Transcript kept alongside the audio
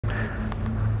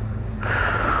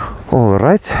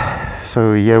Alright,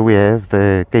 so here we have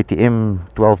the KTM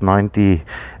 1290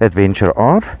 Adventure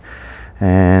R,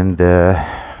 and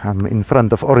I'm in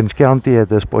front of Orange County at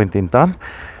this point in time,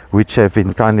 which have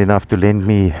been kind enough to lend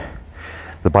me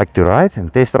the bike to ride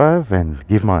and test drive and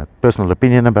give my personal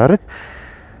opinion about it.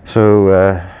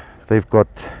 So they've got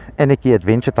Anarchy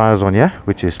Adventure tires on here,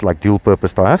 which is like dual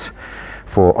purpose tires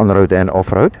for on-road and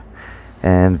off-road.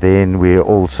 And then we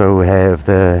also have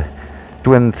the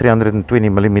twin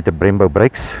 320mm Brembo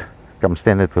brakes, come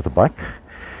standard with the bike.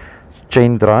 It's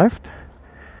chain drive.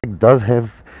 It does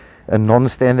have a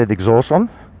non-standard exhaust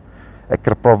on, a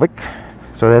Krapovic,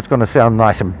 so that's going to sound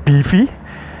nice and beefy.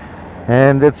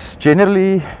 And it's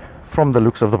generally, from the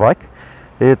looks of the bike,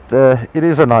 it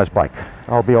is a nice bike.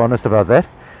 I'll be honest about that.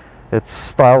 It's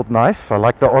styled nice. I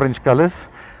like the orange colors.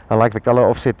 I like the color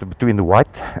offset between the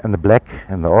white and the black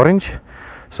and the orange.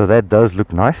 So that does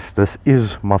look nice. This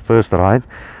is my first ride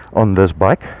on this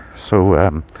bike,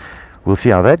 so we'll see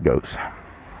how that goes.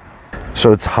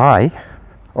 So it's high,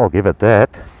 I'll give it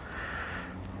that.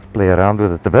 Play around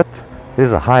with it a bit. It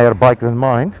is a higher bike than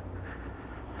mine,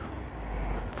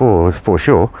 for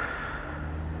sure.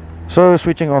 So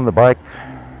switching on the bike,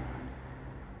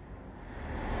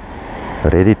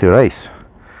 ready to race.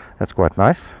 That's quite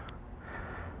nice.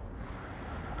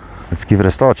 Let's give it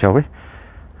a start, shall we?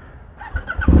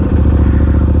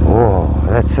 Oh,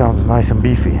 that sounds nice and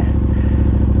beefy.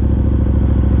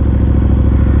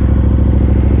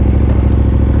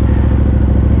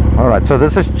 Alright, so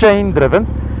this is chain driven.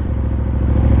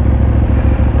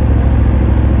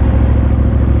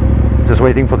 Just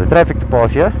waiting for the traffic to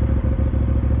pass here,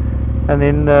 and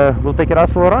then we'll take it out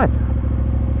for a ride.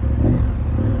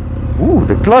 Ooh,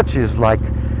 the clutch is like,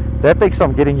 that takes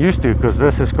some getting used to, because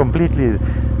this is completely,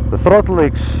 the throttle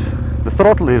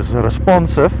is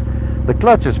responsive. The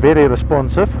clutch is very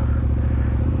responsive.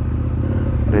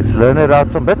 Let's learn it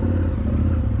out some bit.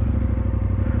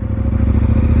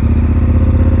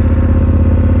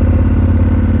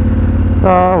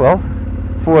 Well,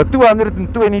 for a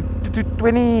 220 to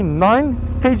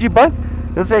 29 kg bike,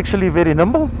 that's actually very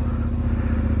nimble.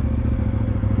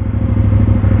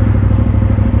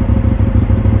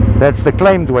 That's the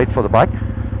claimed weight for the bike.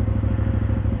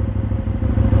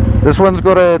 This one's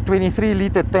got a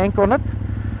 23-liter tank on it.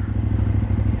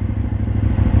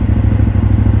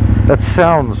 That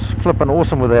sounds flippin'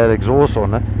 awesome with that exhaust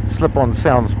on it. Slip-on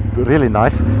sounds really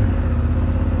nice.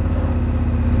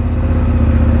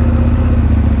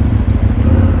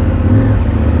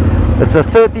 It's a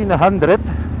 1300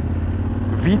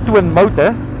 V-twin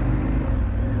motor.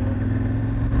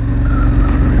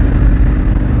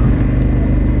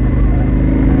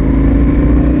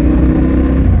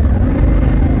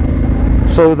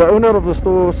 So the owner of the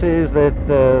store says that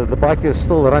the bike is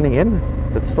still running in.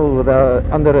 It's still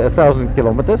under 1,000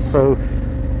 kilometers, so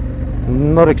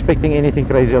not expecting anything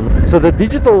crazy on it. So the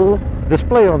digital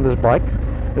display on this bike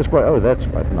is quite, oh, that's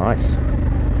quite nice.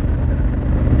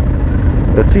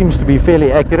 That seems to be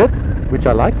fairly accurate, which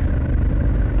I like.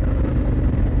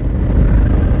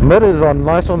 Mirrors are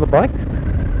nice on the bike.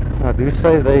 I do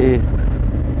say they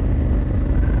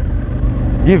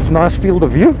give nice field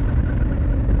of view.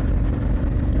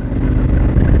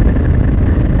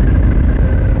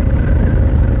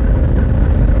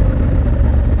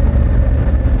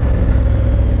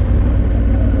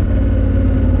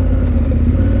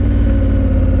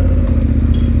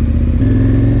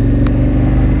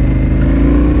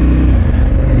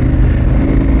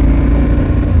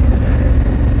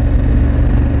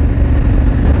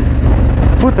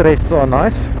 Footrests are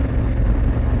nice.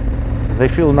 They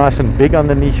feel nice and big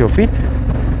underneath your feet.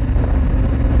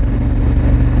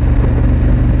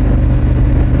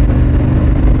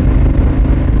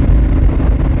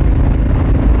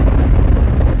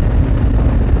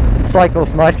 It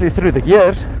cycles nicely through the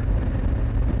gears.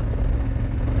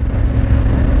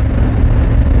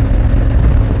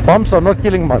 Bumps are not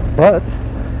killing my butt.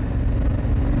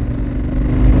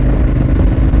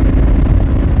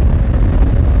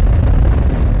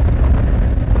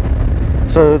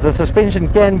 So the suspension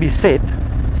can be set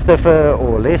stiffer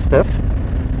or less stiff,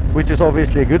 which is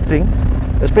obviously a good thing,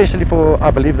 especially for,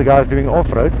 I believe, the guys doing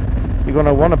off-road. You're going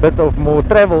to want a bit of more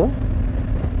travel.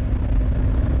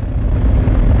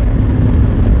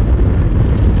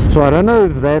 So I don't know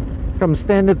if that comes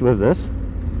standard with this,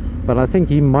 but I think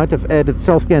he might have added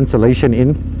self-cancellation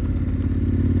in.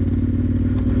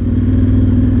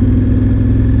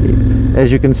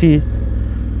 As you can see,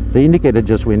 the indicator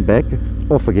just went back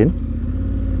off again.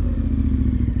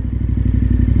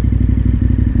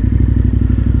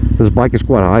 This bike is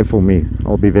quite high for me,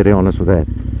 I'll be very honest with that.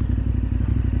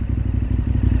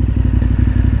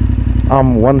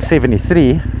 I'm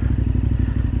 173,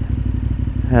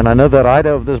 and I know the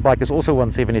rider of this bike is also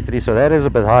 173, so that is a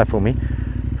bit high for me.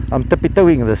 I'm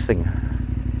tippy-toeing this thing.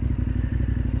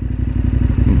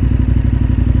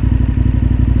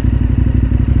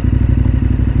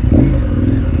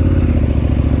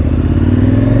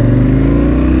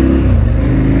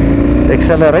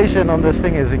 Acceleration on this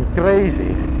thing is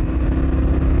crazy.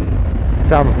 It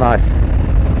sounds nice.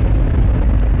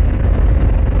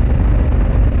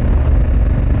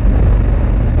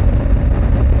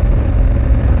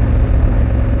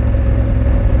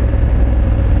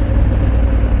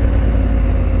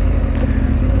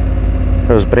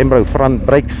 Those Brembo front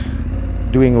brakes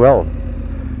doing well.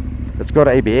 It's got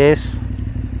ABS.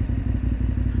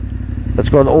 It's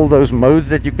got all those modes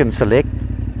that you can select,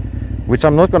 which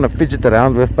I'm not going to fidget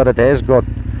around with, but it has got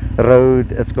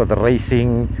road, it's got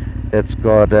racing, it's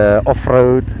got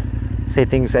off-road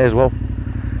settings as well,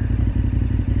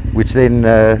 which then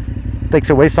takes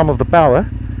away some of the power.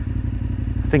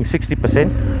 I think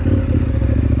 60%.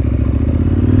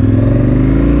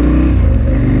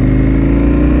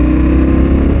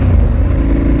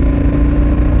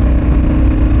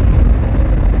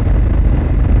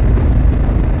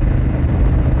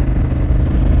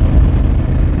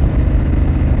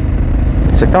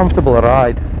 It's a comfortable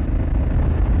ride.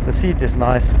 The seat is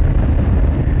nice.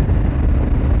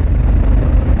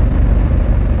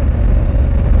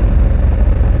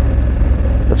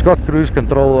 It's got cruise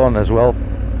control on as well,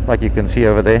 like you can see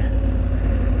over there.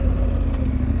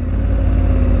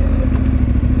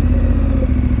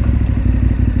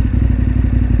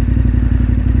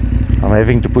 I'm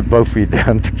having to put both feet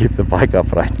down to keep the bike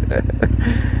upright.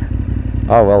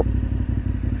 Oh well,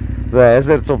 the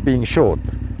hazards of being short.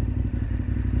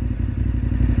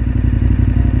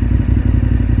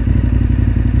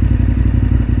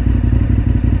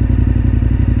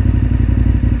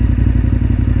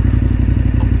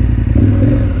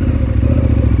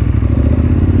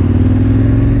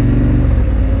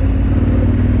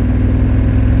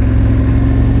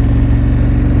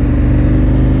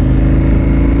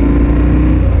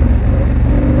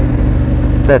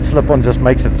 That slip-on just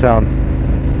makes it sound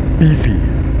beefy.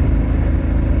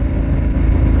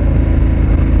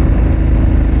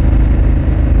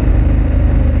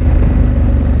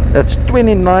 It's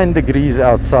 29 degrees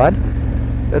outside.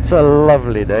 It's a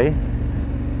lovely day.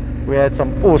 We had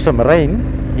some awesome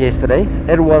rain yesterday.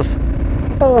 It was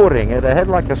pouring. It had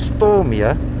like a storm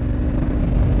here.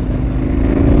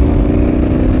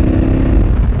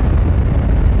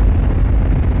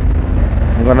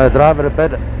 I'm gonna drive it a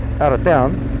bit out of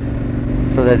town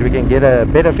so that we can get a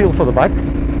better feel for the bike.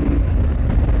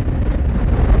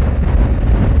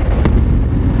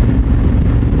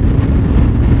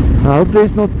 I hope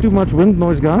there's not too much wind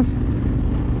noise, guys.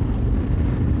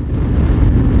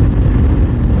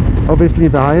 Obviously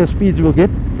the higher speeds we'll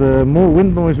get, the more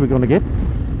wind noise we're going to get,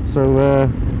 so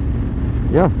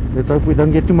yeah, let's hope we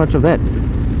don't get too much of that.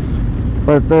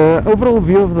 But the overall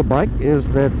view of the bike is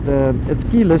that it's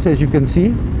keyless, as you can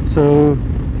see. So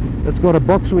it's got a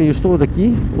box where you store the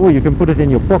key, or you can put it in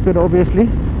your pocket. Obviously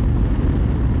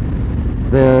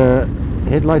the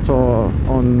headlights are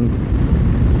on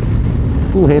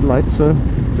full headlights, so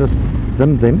just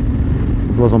dimmed them.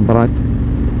 It was on bright.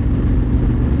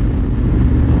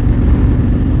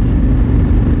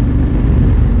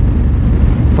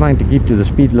 Trying to keep to the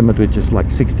speed limit, which is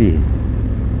like 60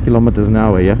 kilometers an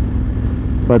hour, yeah.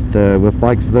 But with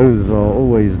bikes, those are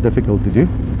always difficult to do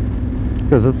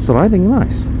because it's riding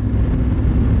nice.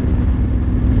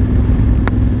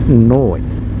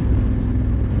 Noise.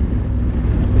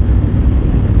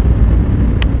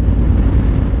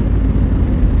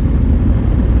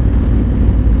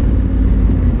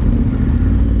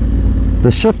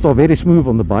 The shifts are very smooth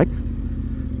on the bike.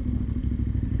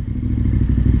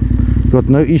 Got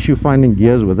no issue finding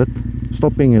gears with it.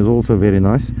 Stopping is also very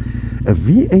nice. A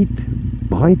V8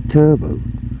 bi-turbo.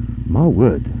 My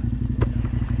word.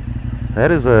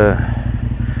 That is a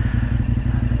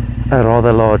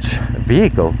rather large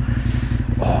vehicle.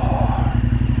 Oh,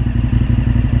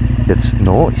 it's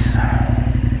noise.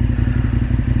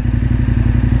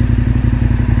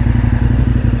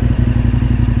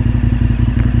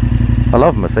 I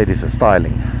love Mercedes'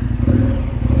 styling.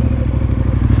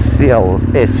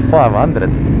 CLS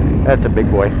 500, that's a big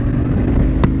boy.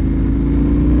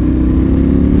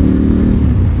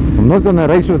 I'm not gonna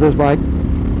race with this bike.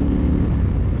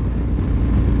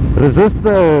 Resist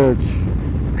the urge.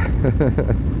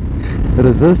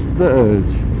 Resist the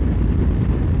urge.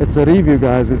 It's a review,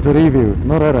 guys, it's a review,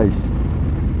 not a race.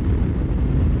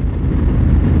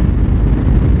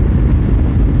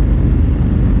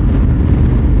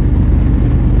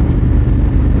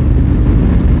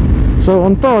 So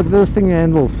on torque, this thing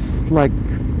handles like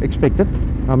expected.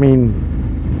 I mean,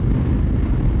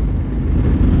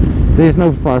 there's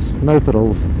no fuss, no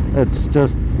thrills. It's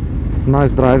just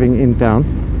nice driving in town.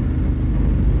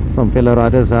 Some fellow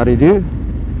riders, how do you do?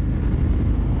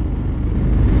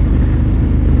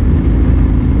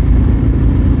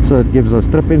 So it gives us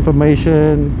trip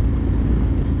information,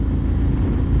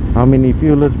 how many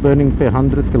fuel it's burning per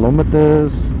 100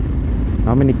 kilometers,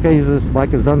 how many Ks this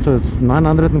bike has done. So it's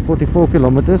 944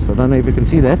 kilometers. I don't know if you can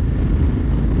see that.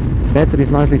 Battery is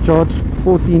nicely charged,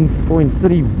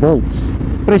 14.3 volts.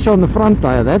 Pressure on the front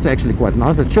tire, that's actually quite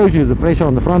nice. It shows you the pressure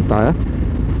on the front tire.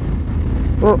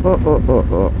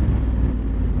 Oh.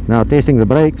 Now testing the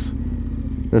brakes.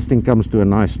 This thing comes to a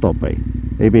nice stop, eh?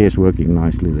 ABS working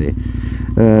nicely there.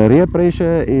 Rear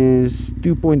pressure is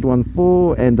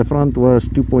 2.14 and the front was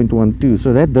 2.12,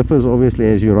 so that differs obviously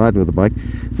as you ride with the bike.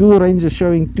 Fuel range is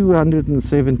showing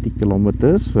 270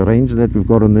 kilometers, the range that we've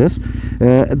got on this.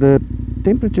 The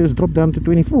temperature has dropped down to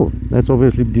 24. That's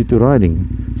obviously due to riding.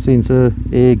 Sensor,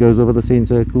 air goes over the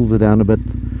sensor, cools it down a bit.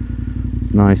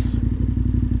 It's nice.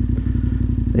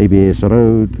 ABS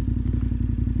road.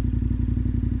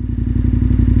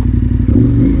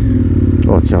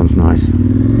 Oh, it sounds nice.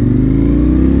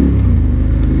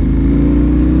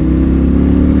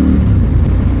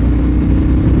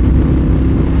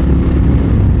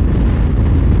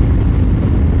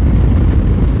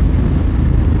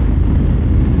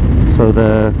 So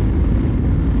the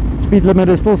speed limit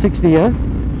is still 60 here.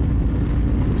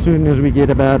 As soon as we get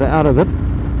about out of it,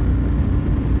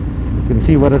 you can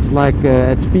see what it's like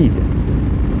at speed.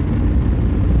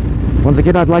 Once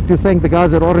again, I'd like to thank the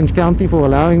guys at Orange County for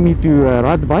allowing me to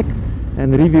ride the bike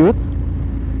and review it.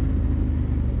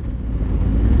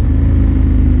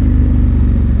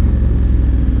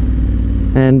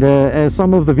 And as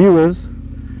some of the viewers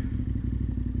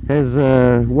has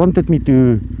wanted me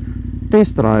to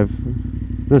test drive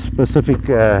this specific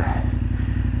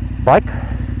bike,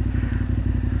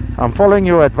 I'm following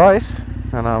your advice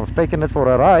and I've taken it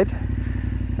for a ride.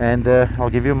 And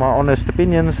I'll give you my honest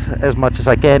opinions as much as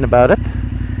I can about it,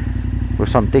 with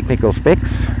some technical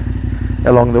specs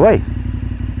along the way.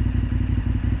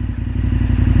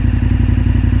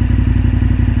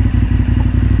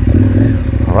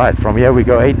 Alright, from here we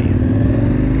go 80.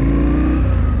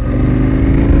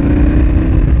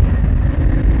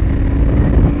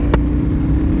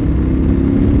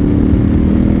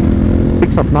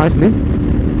 Picks up nicely,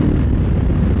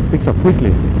 picks up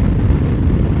quickly.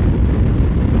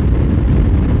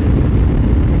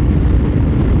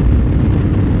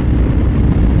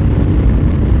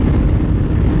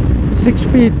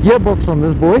 Six-speed gearbox on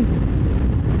this boy.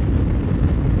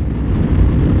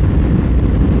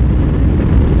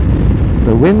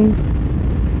 The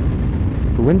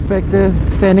wind factor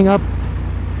standing up,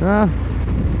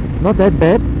 not that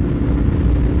bad.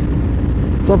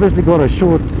 It's obviously got a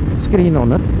short screen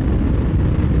on it,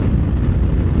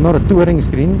 not a touring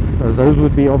screen, as those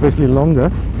would be obviously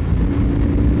longer.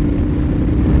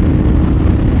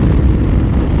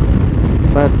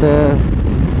 But the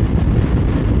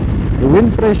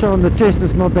wind pressure on the chest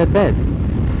is not that bad.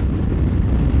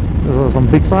 Those are some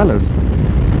big silos.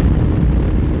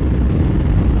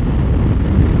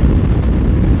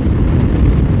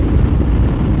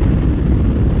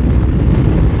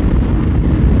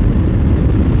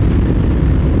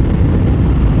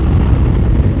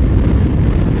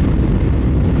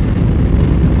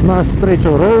 Nice stretch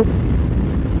of road.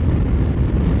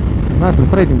 Nice and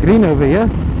straight and green over here.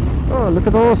 Oh, look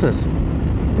at the horses.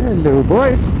 Hello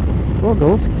boys.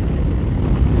 Goggles.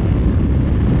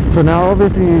 So now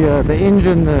obviously the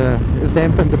engine is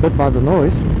dampened a bit by the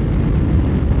noise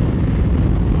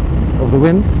of the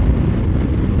wind.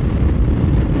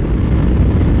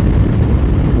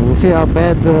 We'll see how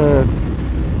bad the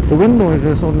wind noise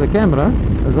is on the camera.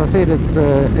 As I said, it's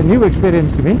a new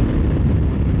experience to me,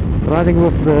 riding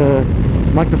with the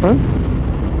microphone,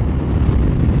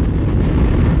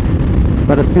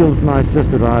 but it feels nice just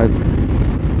to ride.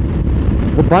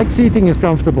 The bike seating is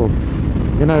comfortable.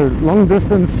 You know, long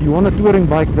distance, you want a touring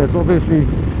bike that's obviously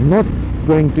not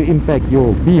going to impact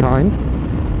your behind.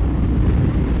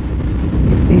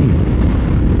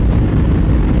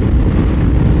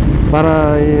 But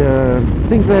I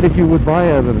think that if you would buy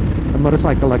a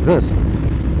motorcycle like this,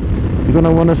 you're going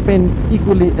to want to spend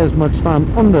equally as much time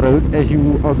on the road as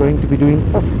you are going to be doing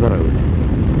off the road.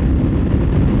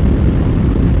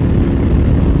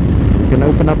 You can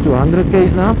open up to 100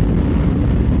 k's now.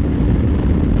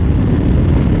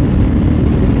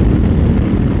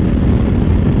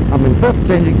 I'm in fifth,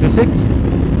 changing to sixth,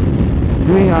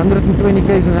 doing 120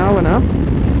 k's an hour now.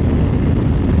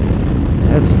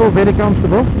 It's still very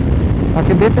comfortable. I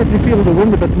can definitely feel the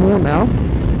wind a bit more now.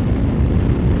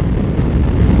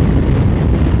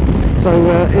 So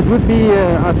it would be,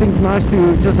 I think, nice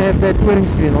to just have that touring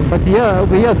screen on. But here,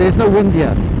 over here, there's no wind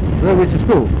here, which is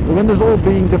cool. The wind is all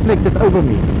being deflected over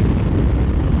me,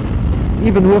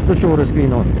 even with the shorter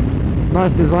screen on.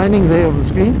 Nice designing there of the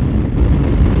screen.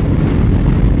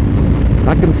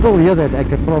 I can still hear that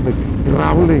Akrapovic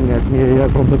growling at me here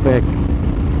from the back.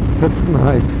 That's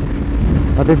nice.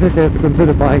 I definitely have to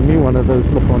consider buying me one of those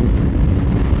slip-ons.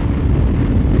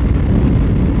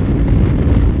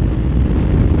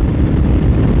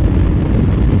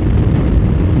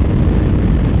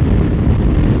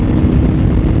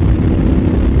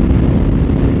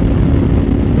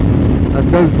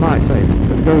 It goes nice, eh?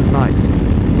 It goes nice.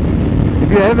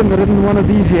 If you haven't ridden one of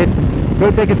these yet, go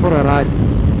take it for a ride.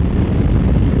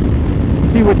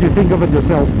 See what you think of it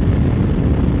yourself.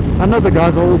 I know the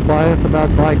guys are all biased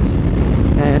about bikes,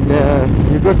 and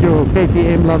you got your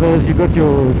KTM lovers, you got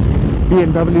your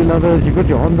BMW lovers, you got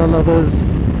your Honda lovers.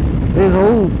 There's a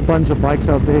whole bunch of bikes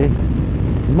out there.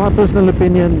 In my personal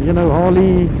opinion, you know,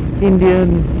 Harley,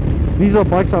 Indian, these are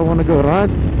bikes I want to go ride.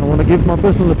 I want to give my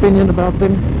personal opinion about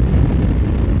them.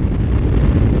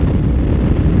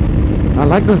 I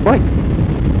like this bike.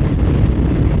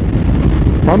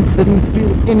 Bumps didn't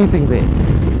feel anything there,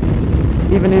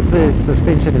 even if the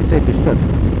suspension is set to stiff.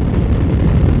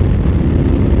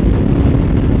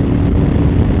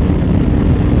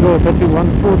 Let's go a bit to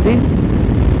 140.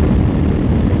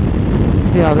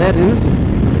 See how that is.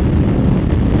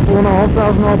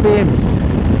 4,500 RPMs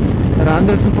at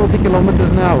 140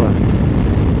 kilometers an hour.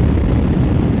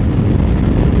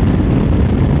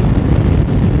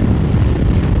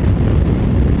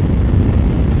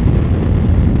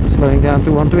 Slowing down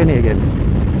to 120 again.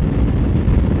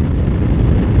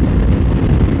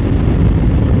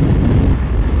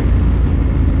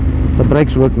 The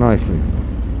brakes work nicely.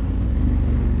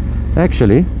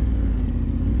 Actually,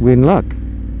 we're in luck.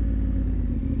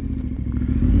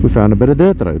 We found a bit of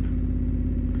dirt road.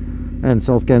 And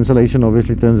self-cancellation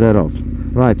obviously turns that off.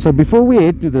 Right, so before we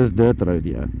head to this dirt road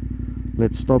here,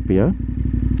 let's stop here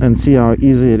and see how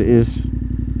easy it is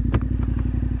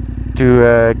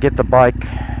to get the bike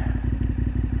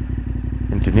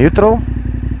into neutral.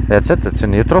 That's it, it's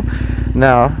in neutral.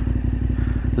 Now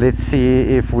let's see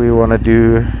if we want to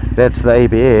do, that's the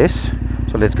ABS,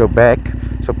 so let's go back.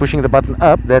 So pushing the button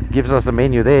up, that gives us the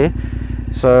menu there.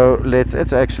 So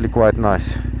it's actually quite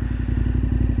nice.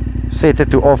 Set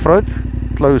it to off-road,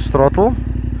 close throttle.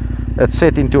 It's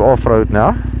set into off-road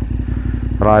now.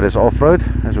 Right is off-road,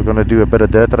 as we're going to do a bit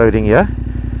of dirt roading here.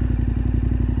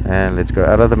 And let's go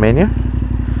out of the menu.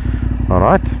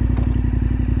 Alright.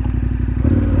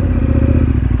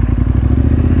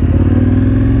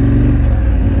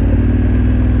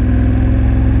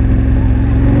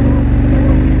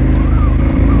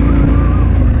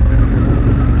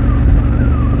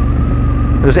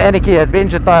 Those Anarchy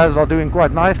Adventure tires are doing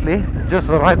quite nicely, just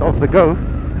right off the go.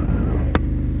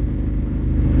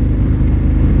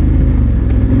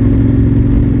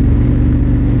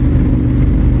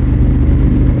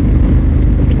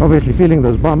 Obviously feeling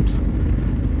those bumps,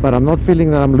 but I'm not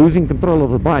feeling that I'm losing control of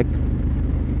the bike.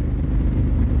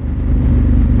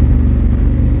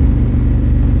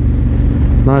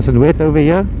 Nice and wet over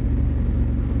here.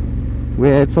 We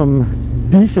had some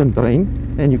decent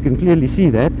rain, and you can clearly see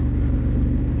that.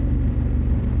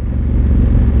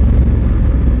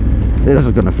 This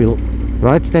is gonna feel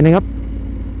right standing up.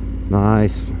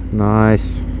 Nice,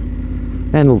 nice.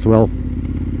 Handles well.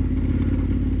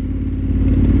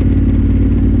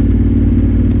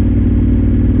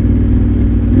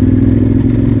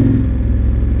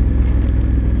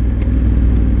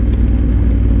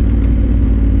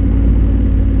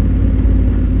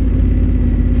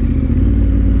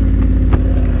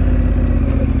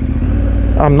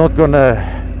 I'm not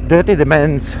gonna dirty the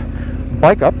man's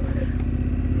bike up,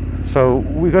 so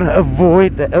we're gonna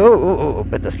avoid the a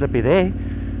bit of slippy there.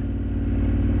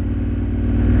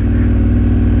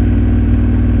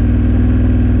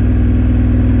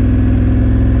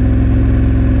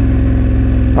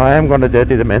 I am gonna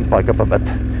dirty the man's bike up a bit.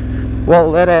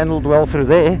 Well, that handled well through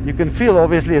there. You can feel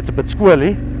obviously it's a bit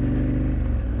squirrely,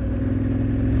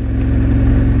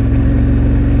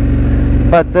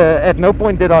 but at no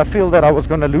point did I feel that I was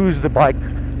going to lose the bike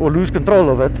or lose control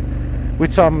of it,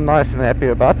 which I'm nice and happy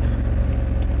about.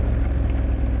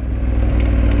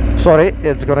 Sorry,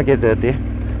 it's going to get dirty,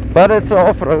 but it's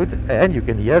off-road, and you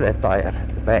can hear that tire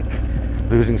at the back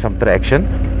losing some traction.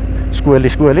 Squirrely,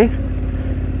 squirrely,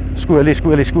 squirrely,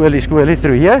 squirrely, squirrely, squirrely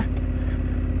through here.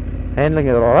 Handling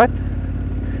it alright.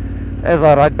 As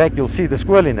I ride back, you'll see the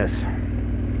squirreliness.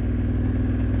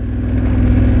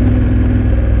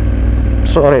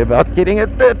 Sorry about getting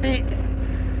it dirty.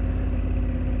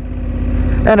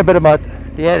 And a bit of mud.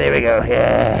 Yeah, there we go.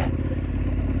 Yeah.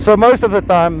 So most of the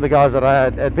time, the guys that I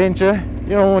adventure, you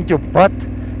don't want your butt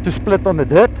to split on the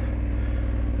dirt.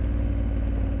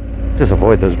 Just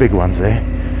avoid those big ones there.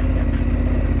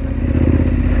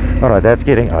 Alright, that's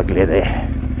getting ugly there.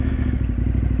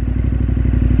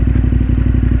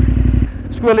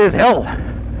 Squirrely as hell.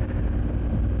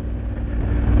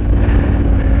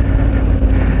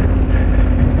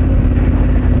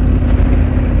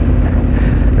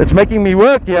 It's making me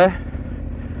work, yeah.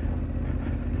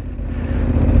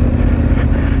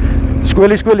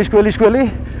 Squirrely, squirrely, squirrely,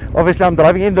 squirrely. Obviously I'm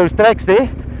driving in those tracks there.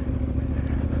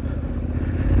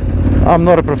 I'm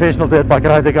not a professional dirt bike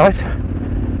rider, guys.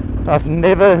 I've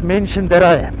never mentioned that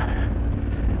I am.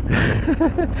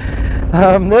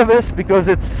 I'm nervous because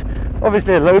it's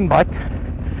obviously a lone bike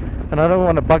and I don't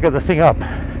want to bugger the thing up.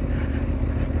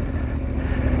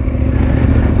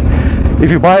 If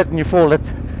you buy it and you fall it,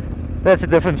 that's a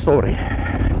different story,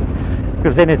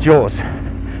 because then it's yours.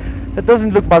 It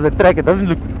doesn't look by the track, it doesn't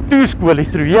look too squirrely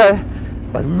through here,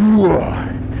 but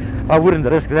I wouldn't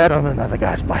risk that on another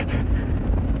guy's bike.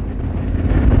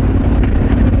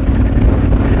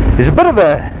 There's a bit of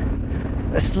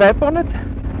a slap on it.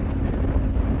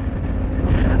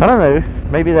 I don't know,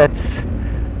 maybe that's,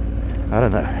 I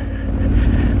don't know.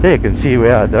 There you can see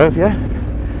where I drove, yeah.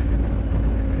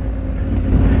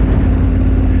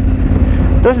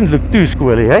 Doesn't look too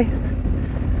squirrely, eh?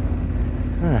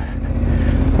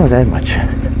 Not that much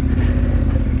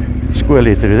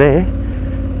squirrely through there.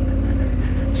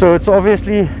 So it's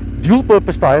obviously dual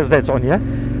purpose tires that's on here.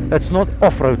 That's not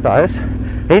off-road tires.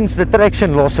 Hence the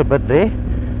traction loss a bit there.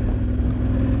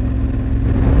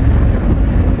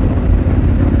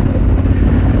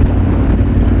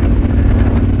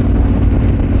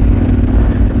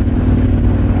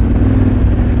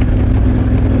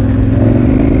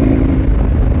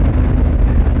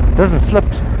 Doesn't slip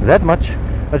that much.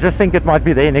 I just think it might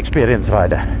be the inexperienced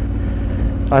rider.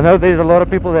 I know there's a lot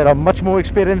of people that are much more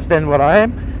experienced than what I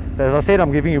am. As I said,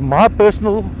 I'm giving you my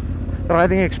personal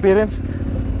riding experience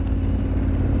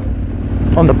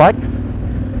on the bike.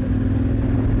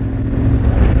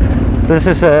 This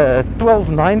is a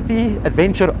 1290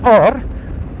 Adventure R,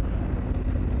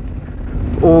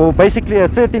 or basically a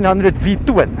 1300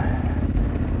 V-twin.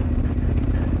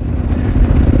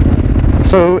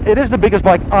 So it is the biggest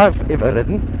bike I've ever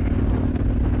ridden.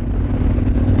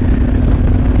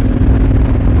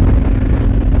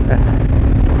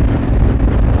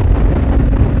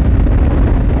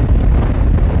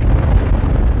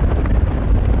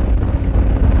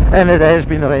 And it has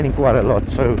been raining quite a lot,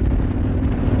 so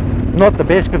not the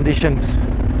best conditions,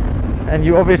 and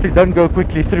you obviously don't go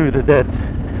quickly through the dirt,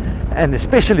 and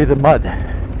especially the mud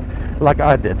like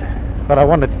I did, but I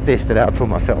wanted to test it out for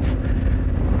myself.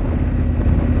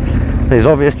 There's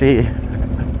obviously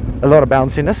a lot of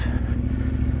bounciness.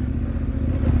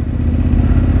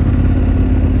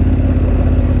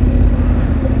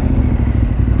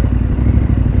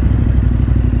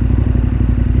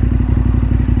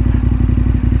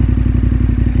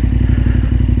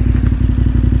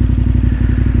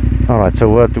 Alright, so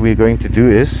what we're going to do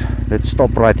is, let's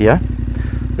stop right here.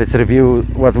 Let's review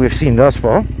what we've seen thus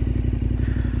far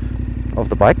of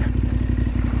the bike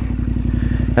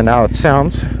and how it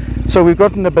sounds. So we've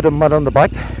gotten a bit of mud on the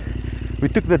bike. We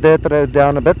took the dirt road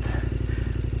down a bit.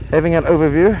 Having an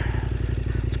overview,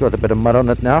 it's got a bit of mud on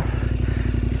it now.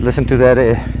 Listen to that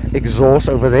exhaust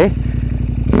over there.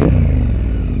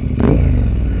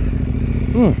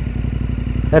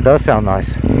 That does sound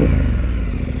nice.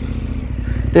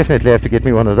 Definitely have to get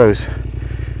me one of those.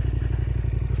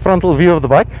 Frontal view of the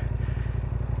bike.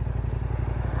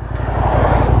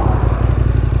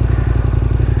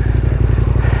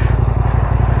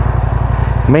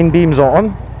 Main beams are on.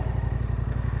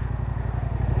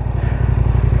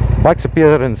 Bike's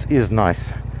appearance is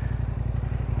nice.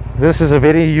 This is a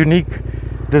very unique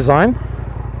design.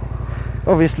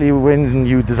 Obviously when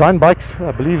you design bikes,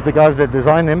 I believe the guys that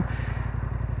design them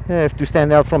have to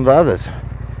stand out from the others.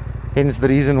 Hence the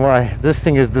reason why this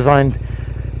thing is designed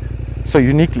so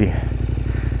uniquely.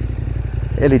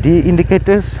 LED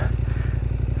indicators,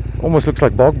 almost looks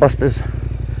like bulkbusters.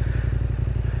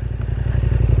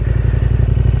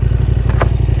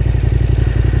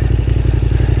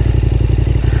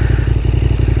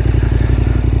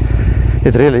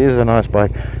 It really is a nice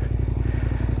bike.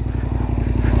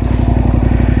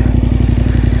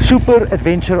 Super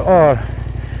Adventure R.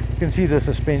 You can see the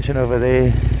suspension over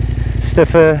there,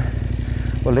 stiffer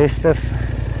or less stiff.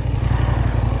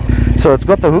 So it's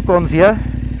got the hook-ons here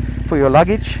for your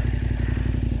luggage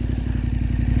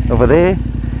over there.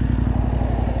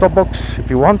 top box if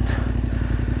you want.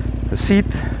 The seat,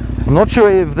 I'm not sure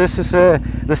if this is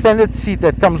the standard seat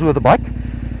that comes with the bike,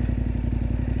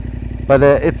 but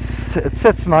it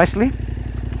sits nicely.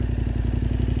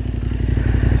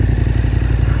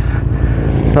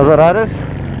 Other riders,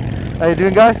 how you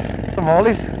doing, guys? Some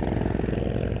Harleys.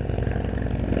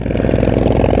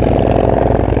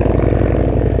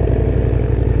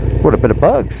 Got a bit of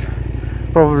bugs,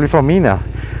 probably from me now.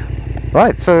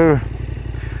 Right, so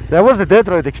that was the dirt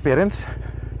road experience.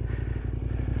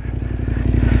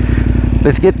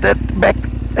 Let's get that back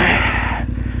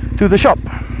to the shop.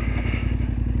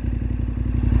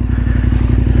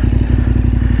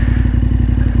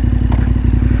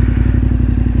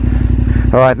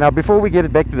 Alright, now before we get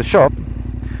it back to the shop,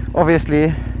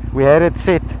 obviously we had it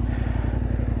set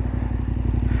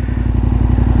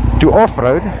to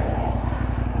off-road.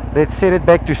 Let's set it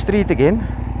back to street again,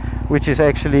 which is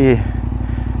actually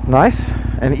nice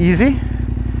and easy.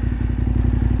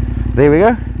 There we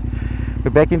go.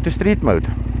 We're back into street mode.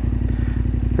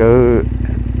 Go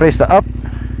press the up,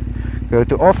 go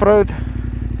to off-road,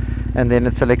 and then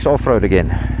it selects off-road again.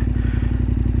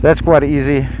 That's quite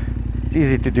easy. It's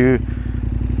easy to do.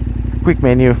 Quick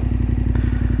menu.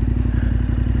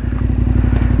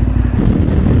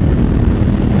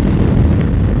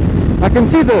 I can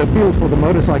see the appeal for the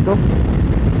motorcycle.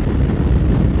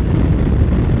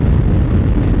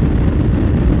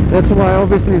 That's why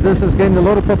obviously this has gained a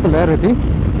lot of popularity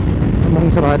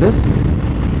amongst riders.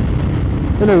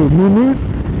 Hello,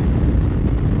 Moonus.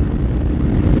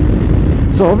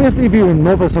 So obviously if you're a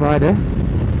novice rider,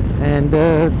 and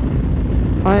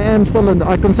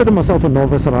I consider myself a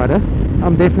novice rider.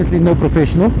 I'm definitely no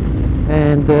professional,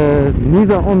 and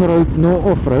neither on-road nor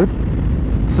off-road.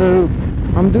 So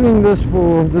I'm doing this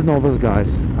for the novice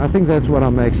guys. I think that's what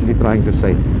I'm actually trying to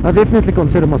say. I definitely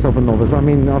consider myself a novice. I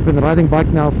mean, I've been riding bike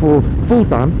now for full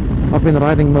time. I've been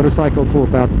riding motorcycle for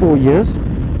about 4 years.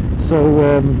 So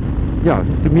yeah,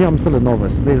 to me I'm still a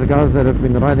novice. There's guys that have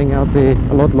been riding out there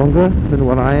a lot longer than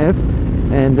what I have,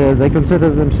 and they consider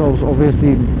themselves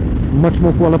obviously much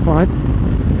more qualified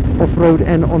off-road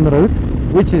and on-road,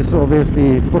 which is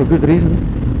obviously for a good reason.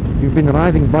 If you've been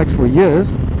riding bikes for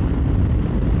years,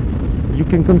 you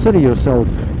can consider yourself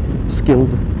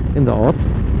skilled in the art.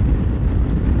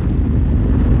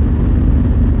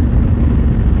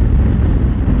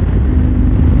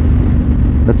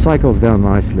 That cycles down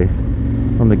nicely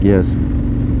on the gears.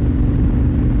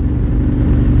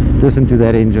 Listen to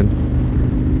that engine.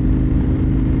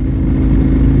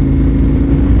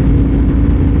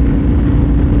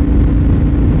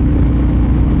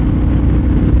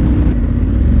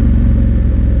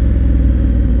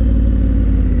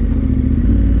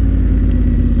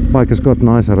 Bike has got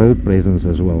nice road presence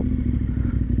as well.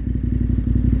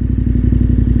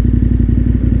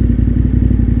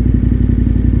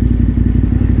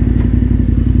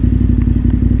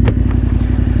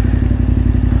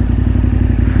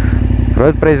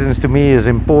 Road presence to me is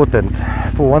important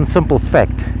for one simple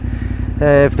fact.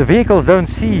 If the vehicles don't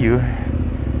see you,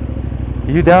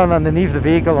 you're down underneath the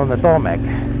vehicle on the tarmac.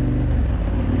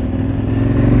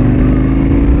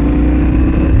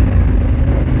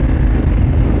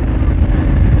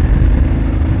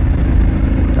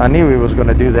 I knew he was going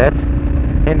to do that,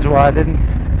 hence why I didn't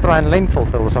try and lane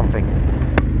filter or something.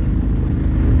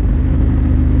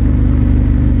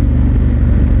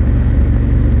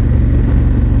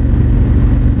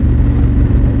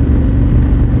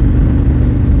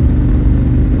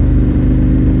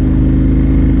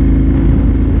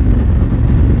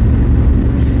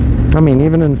 I mean,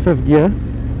 even in 5th gear,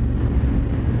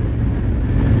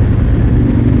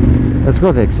 it's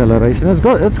got acceleration, it's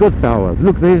got power.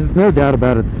 Look, there's no doubt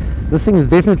about it. This thing is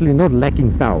definitely not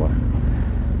lacking power.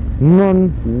 None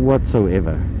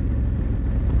whatsoever.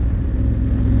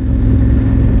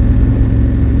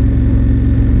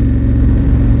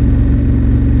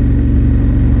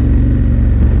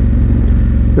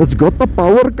 It's got the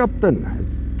power, Captain.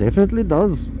 It definitely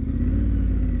does.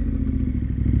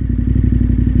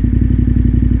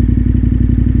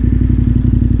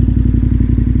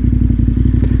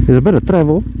 There's a bit of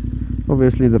travel.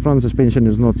 Obviously the front suspension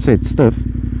is not set stiff.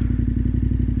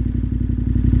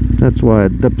 That's why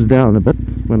it dips down a bit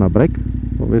when I brake.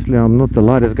 Obviously I'm not the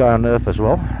lightest guy on earth as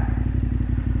well.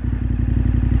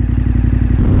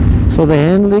 So the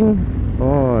handling,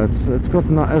 oh,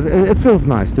 it feels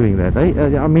nice doing that,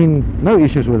 eh? I mean, no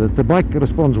issues with it. The bike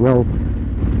responds well,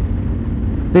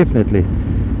 definitely.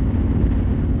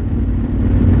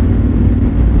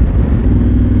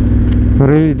 I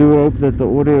really do hope that the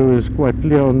audio is quite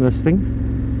clear on this thing.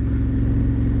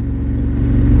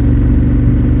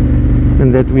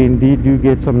 and that we indeed do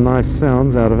get some nice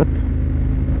sounds out of it.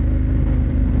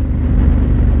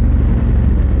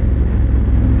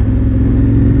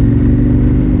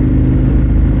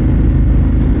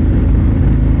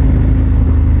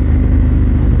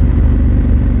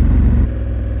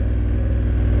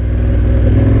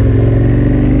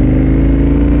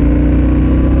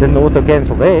 Didn't auto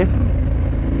cancel there.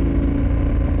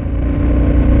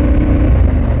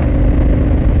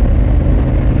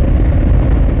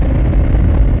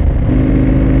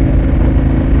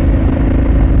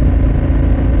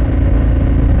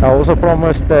 I also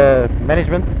promised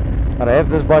management that I have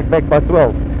this bike back by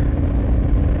 12.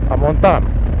 I'm on time.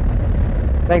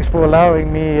 Thanks for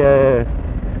allowing me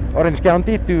Orange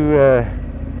County to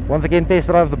once again test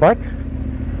drive the bike.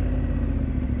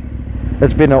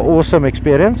 It's been an awesome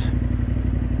experience.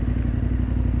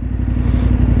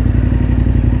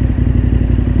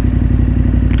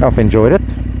 I've enjoyed it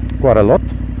quite a lot.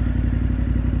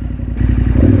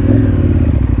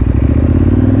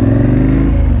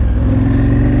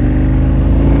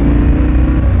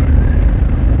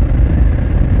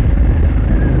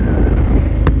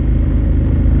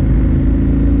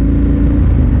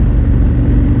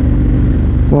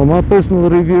 Well, my personal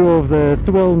review of the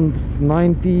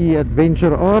 1290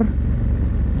 Adventure R,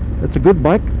 it's a good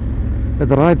bike, it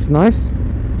rides nice.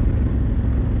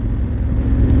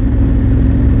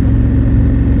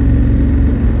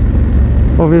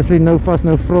 Obviously no fuss,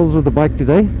 no frills with the bike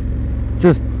today,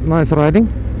 just nice riding.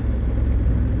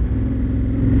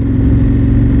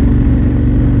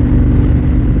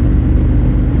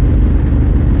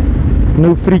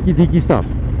 No freaky deaky stuff.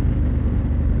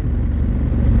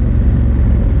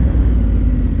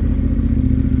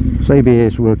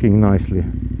 ABS working nicely.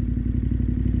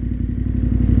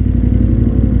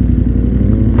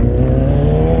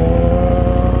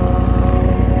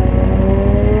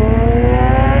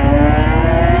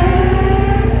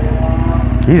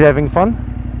 He's having fun.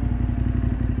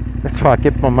 That's why I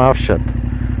kept my mouth shut,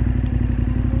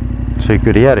 so you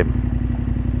could hear him.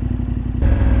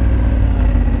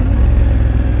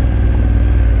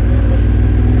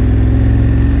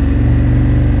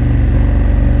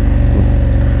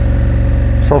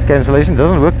 Self-cancellation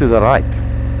doesn't work to the right,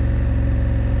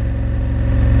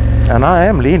 and I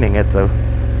am leaning it though.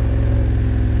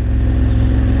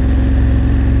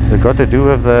 It's got to do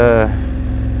with the...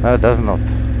 no, it does not.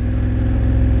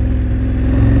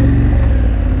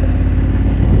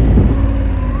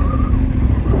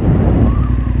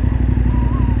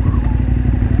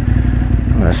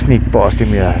 I'm gonna sneak past him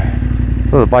here.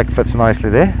 Well, the bike fits nicely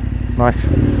there. Nice.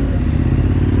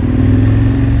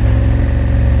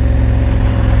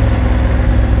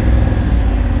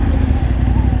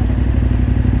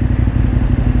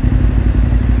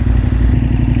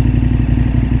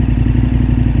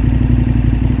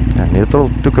 Neutral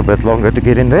took a bit longer to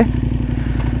get in there.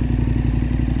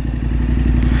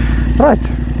 Right,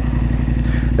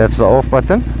 that's the off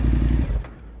button.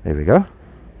 There we go,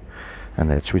 and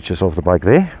that switches off the bike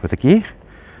there with the key.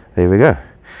 There we go.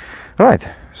 Right,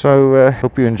 so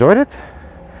hope you enjoyed it,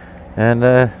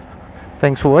 and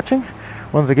thanks for watching.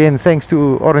 Once again, thanks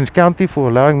to Orange County for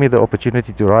allowing me the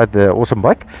opportunity to ride the awesome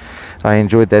bike. I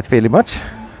enjoyed that fairly much.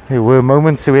 There were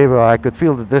moments where I could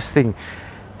feel that this thing,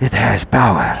 it has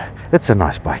power. It's a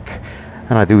nice bike,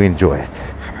 and I do enjoy it.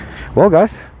 Well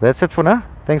guys, that's it for now.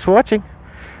 Thanks for watching.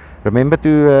 Remember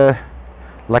to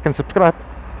like and subscribe.